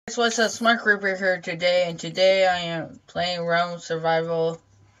What's up, Smart Creeper here today, and today I am playing Realm Survival.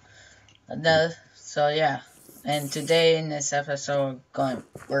 So yeah, and today in this episode,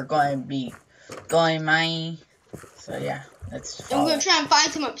 we're going to be going mining. So yeah, let's follow. I'm gonna try and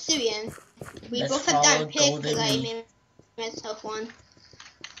find some obsidian. We both have that pick because I made myself one.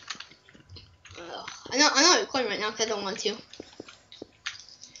 I'm not recording right now because I don't want to.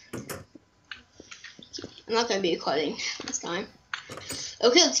 I'm not gonna be recording this time.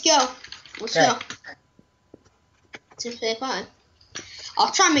 Okay, let's go. Let's go. Seems pretty fun.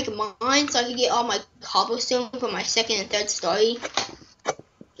 I'll try and make a mine so I can get all my cobblestone for my second and third story.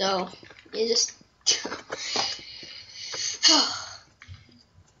 So, you just...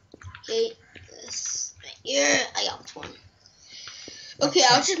 Okay, this right here. I got one. Okay,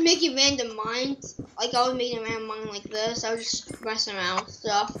 I was just making random mines. Like, I was making a random mine like this. I was just messing around with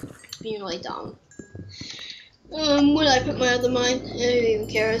stuff. Being really dumb. Where did I put my other mine? Who even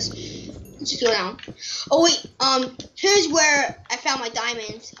cares? Let's just go down. Oh wait, here's where I found my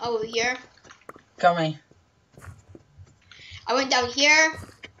diamonds. Over here. Coming. I went down here.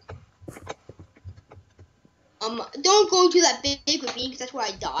 Don't go to that big ravine because that's where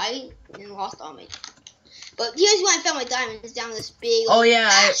I died and lost all my. But here's where I found my diamonds, down this big. Oh yeah.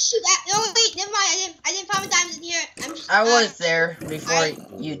 Shoot! No wait, never mind. I didn't find my diamonds in here. I was there before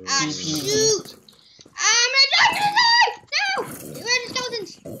you DP'd shoot! My diamonds! No! Where are the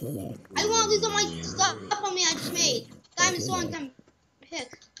skeletons? I don't want to lose all my stuff on me I just made. Diamond sword, diamond pick.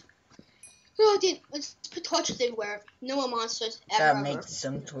 Oh, dude, let's put torches everywhere. No more monsters ever. Gotta make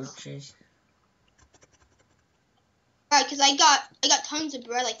some torches. Alright, because I got tons of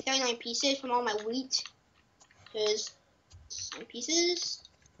bread, like 39 pieces from all my wheat. There's some pieces.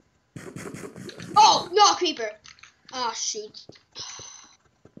 Oh, no, creeper. Oh, shoot.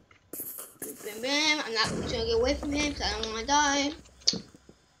 Bam, bam. I'm not going to get away from him because I don't want to die.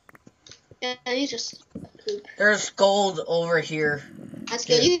 Yeah, he's just poop. There's gold over here. That's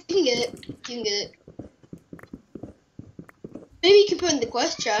good. You can get it. You can get it. Maybe you can put it in the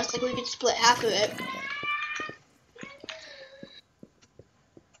quest chest. Like we could split half of it.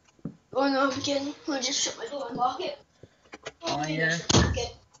 Oh no, we can. Let me just shut my door and lock it. Oh yeah.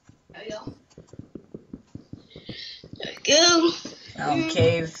 Okay. There we go. There we go.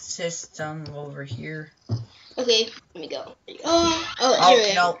 Cave system over here. Okay, let me go. Oh,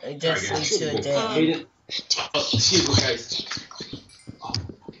 here no, it just leads to a dead. Excuse me, guys.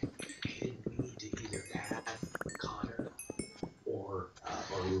 We need to either add Connor or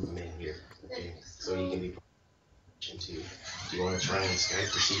move him in here. Okay, so he can be to. Do you want to try and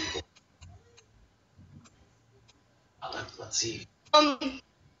Skype to see people? Let's see.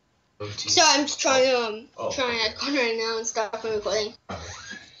 So I'm just trying to trying to add Connor right now and start from recording.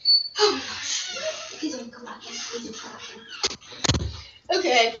 Oh my gosh. Please don't come back in. Please don't come back in.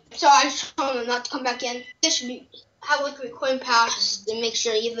 Okay, so I just told him not to come back in. This should be have like a recording pass to make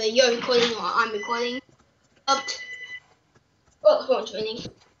sure either you're recording or I'm recording. Up. Oh, phone's ringing.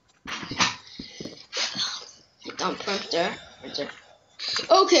 Dump printer.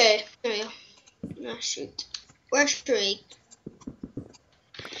 Okay, there we go. Oh shoot. Where's Drake?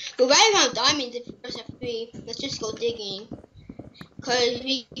 We're right around diamonds if we first have three. Let's just go digging. Cause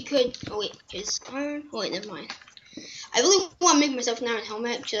we could. Oh wait, is iron? Oh wait, never mind. I really want to make myself an iron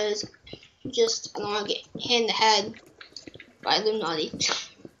helmet because I don't want to get hit in the head by Illuminati.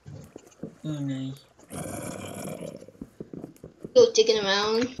 Go digging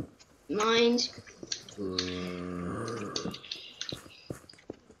around mines.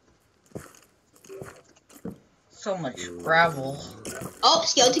 So much gravel. Oh,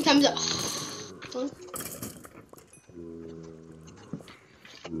 skeleton comes up.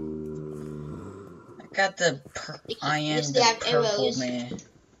 I got the I am the purple man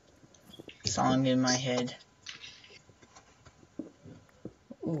song in my head.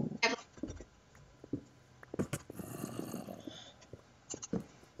 Ooh. I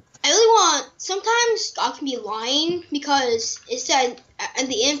really want. Sometimes God can be lying because it said at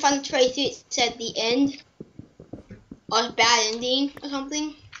the end, Final 23, it said the end. Or bad ending or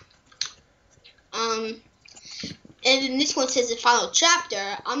something. And then this one says the final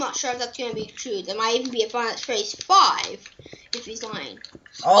chapter. I'm not sure if that's gonna be true. There might even be a Final Phrase 5 if he's lying.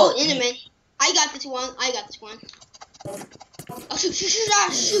 Oh, Enderman. I got this one. Oh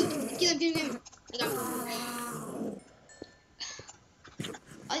shoot. Get him. I got him.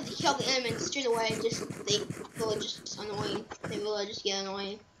 I like to kill the Enderman straight away. They really just annoying. They really just get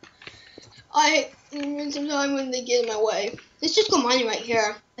annoying. I spend some time when they get in my way. Let's just go mining right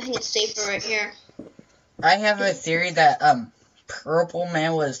here. I think it's safer right here. I have a theory that Purple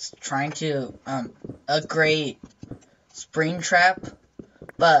Man was trying to upgrade Springtrap,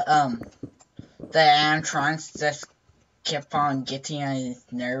 But the animatronics just kept on getting on his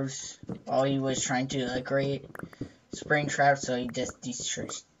nerves while he was trying to create Springtrap, so he just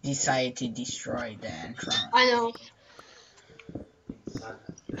decided to destroy the animatronic. I know. Son,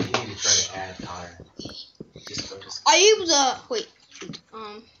 you need to try to add Connor. Just Are you able to wait?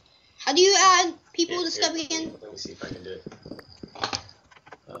 How do you add people to Skype again? Let me see if I can do it.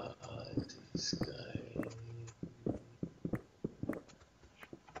 Skype.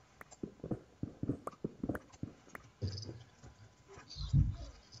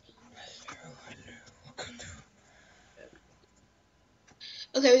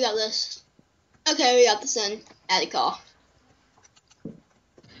 Okay, we got this. Okay, we got this in. Add a call.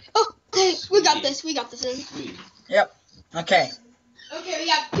 Okay, we got this. We got this in. Sweet. Yep. Okay. Okay, we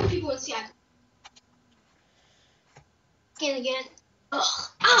got 2 people in Skype. Again. Ugh,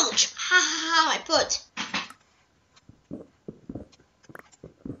 ouch! Ha ha ha! My foot.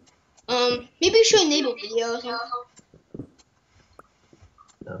 Maybe we should enable video or something.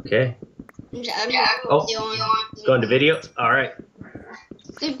 Okay. Oh, Going to video. All right.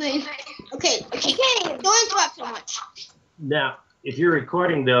 Okay. Don't interrupt so much. Now, if you're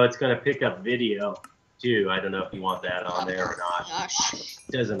recording though, it's going to pick up video too. I don't know if you want that on there or not. Gosh.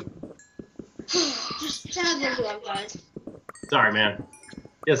 It doesn't. Just sound into them, guys. Sorry, man.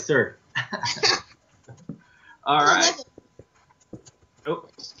 Yes, sir. All right. Oh.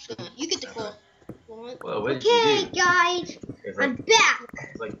 You get the call. Well, what did you do? Guys, It's I'm like, back.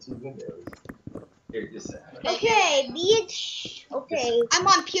 it's like 2 windows. Here, just Okay, okay. I'm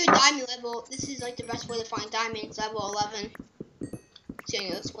on pure diamond level. This is like the best way to find diamonds, level 11. So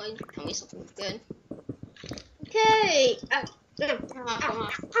anyway, let's go and tell me something good. Okay. Come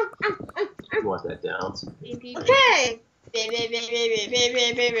on. You want that down? Okay. Blah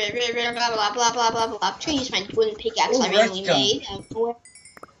blah blah blah blah. I'm trying to use my wooden pickaxe I randomly made.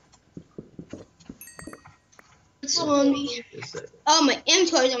 What's on me? Oh, my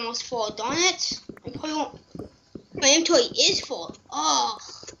inventory is almost full. Darn it! I probably won't. My inventory is full. Oh.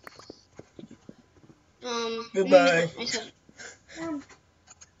 Goodbye.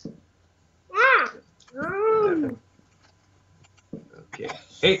 Okay.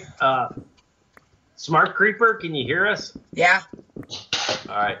 Hey, Smart Creeper, can you hear us? Yeah.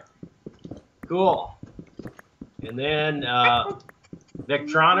 All right. Cool. And then,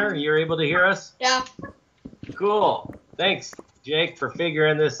 Victroner, you're able to hear us? Yeah. Cool. Thanks, Jake, for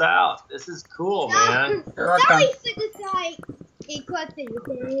figuring this out. This is cool, man. You're welcome. A question,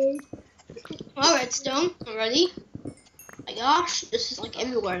 okay? All right, Stone. I'm ready. My gosh, this is like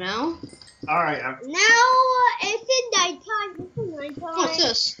everywhere now. All right. Now it's in nighttime. It's in nighttime. What's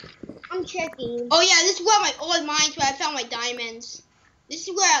this? I'm checking. Oh yeah, this is where my old mines where I found my diamonds. This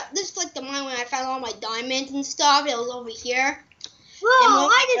is like the mine where I found all my diamonds and stuff. It was over here. Whoa,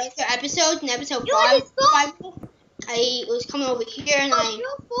 Episodes in episode You 5. just go. I was coming over here and I.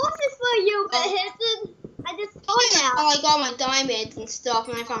 No forces for you, but I just saw I now. like all my diamonds and stuff,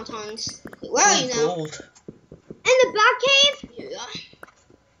 and I found tons. Where are you now? Gold. In the back cave? Here you are.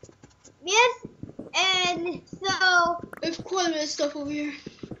 Yes. And so, There's quite a bit of stuff over here.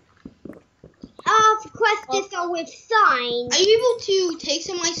 quest this with signs. Are you able to take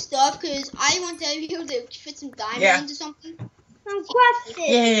some of my stuff? Because I want to be able to fit some diamonds or something. Some questions.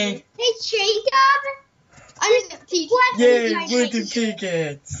 Yay. Hey, Jacob. I just teach. Yay, wooden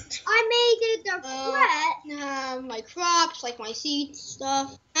tickets. I made it the quest. My crops, like my seeds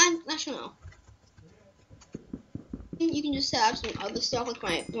stuff. And actually, no. You can just have some other stuff, like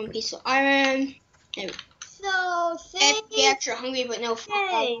my 1 piece of iron. And So, get extra hungry, but no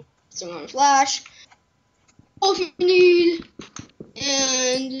hey. some flash. All you need.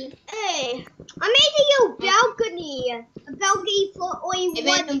 And Hey, I made a new balcony. A balcony for only a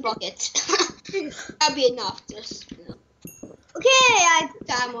one. random bucket. That'd be enough. Just Okay, I.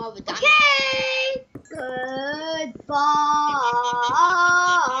 time more of a diamond. Okay. Goodbye.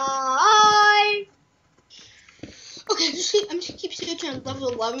 Okay, I'm just keep searching on level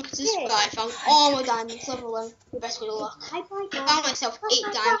 11 because this guy found all my diamonds. Level 11, the best way to look. Bye bye. I found myself 8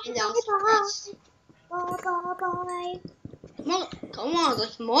 diamonds downstairs. Bye bye bye. Come on,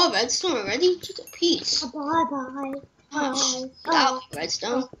 like more redstone already? Just a piece. Bye bye. Gosh, without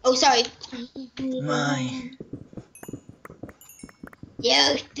redstone. Oh, sorry. Mine.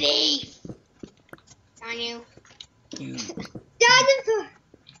 You thief! Darn you. Dinosaur.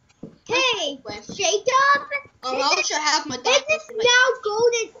 Hey, Jacob. I should have my This diamonds. is now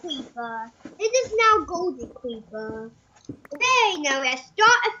Golden Creeper. This is now Golden Creeper. Okay, now let's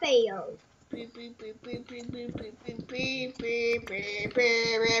start a fail.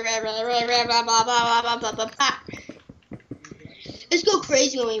 Let's go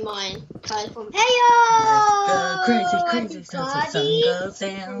crazy when we mine. Heyo! Crazy, crazy, till the sun goes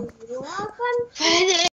down. Welcome. Hey,